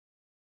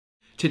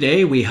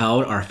Today we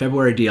held our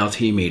February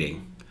DLT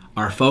meeting.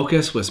 Our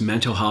focus was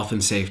mental health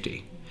and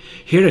safety.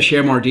 Here to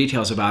share more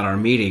details about our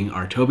meeting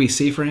are Toby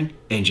Siefring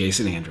and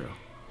Jason Andrew.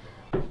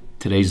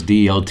 Today's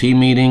DLT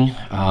meeting,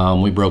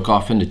 we broke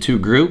off into two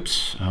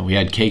groups. We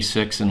had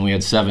K6 and we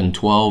had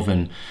 712,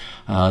 and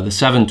the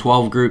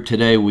 712 group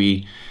today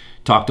we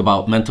talked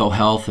about mental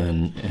health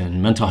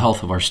and mental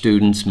health of our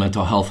students,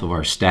 mental health of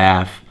our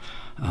staff.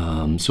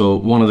 So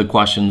one of the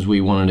questions we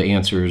wanted to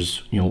answer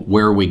is,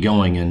 where are we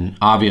going? And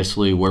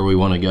obviously where we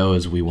want to go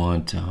is we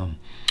want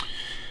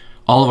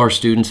all of our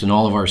students and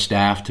all of our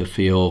staff to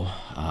feel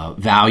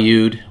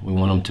valued. We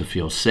want them to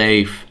feel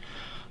safe.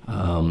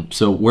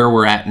 So where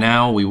we're at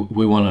now, we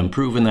want to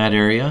improve in that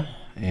area.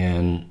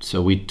 And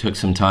so we took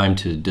some time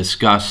to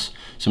discuss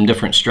some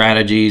different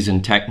strategies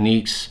and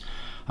techniques,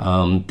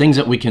 things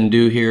that we can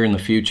do here in the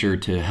future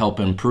to help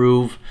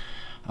improve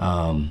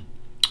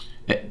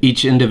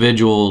each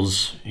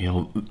individual's,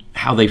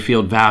 how they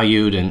feel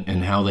valued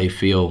and how they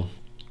feel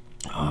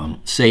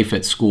safe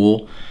at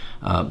school.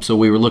 So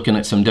we were looking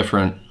at some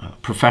different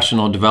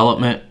professional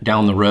development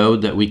down the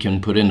road that we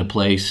can put into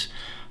place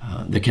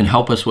that can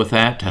help us with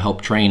that, to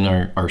help train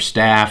our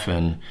staff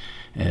and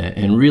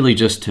really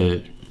just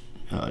to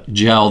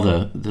gel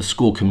the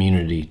school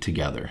community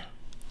together.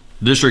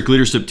 The district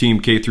leadership team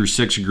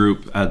K-6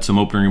 group had some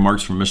opening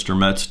remarks from Mr.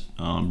 Metz,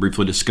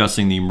 briefly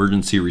discussing the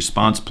emergency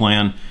response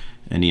plan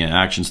and the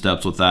action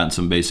steps with that and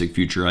some basic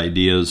future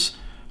ideas.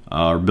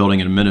 Our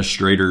building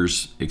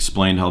administrators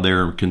explained how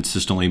they're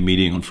consistently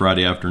meeting on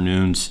Friday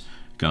afternoons,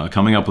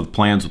 coming up with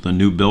plans with a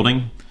new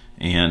building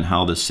and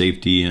how the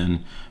safety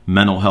and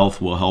mental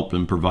health will help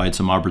and provide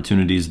some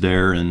opportunities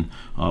there, and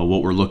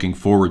what we're looking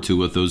forward to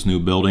with those new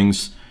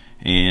buildings.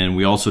 And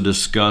we also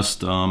discussed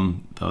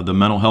the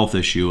mental health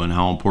issue and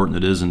how important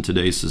it is in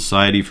today's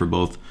society for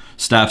both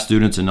staff,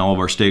 students, and all of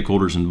our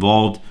stakeholders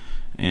involved,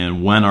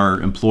 and when our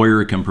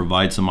employer can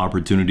provide some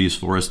opportunities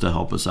for us to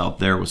help us out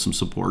there with some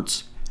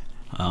supports.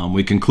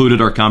 We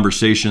concluded our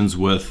conversations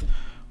with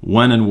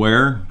when and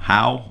where,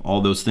 how,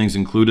 all those things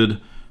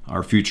included,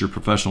 our future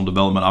professional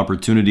development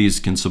opportunities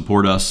can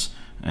support us,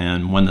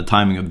 and when the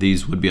timing of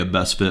these would be a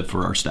best fit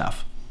for our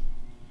staff.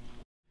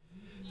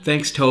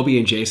 Thanks Toby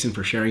and Jason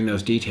for sharing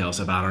those details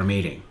about our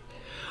meeting.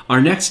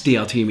 Our next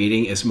DLT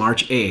meeting is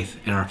March 8th,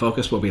 and our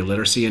focus will be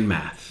literacy and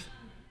math.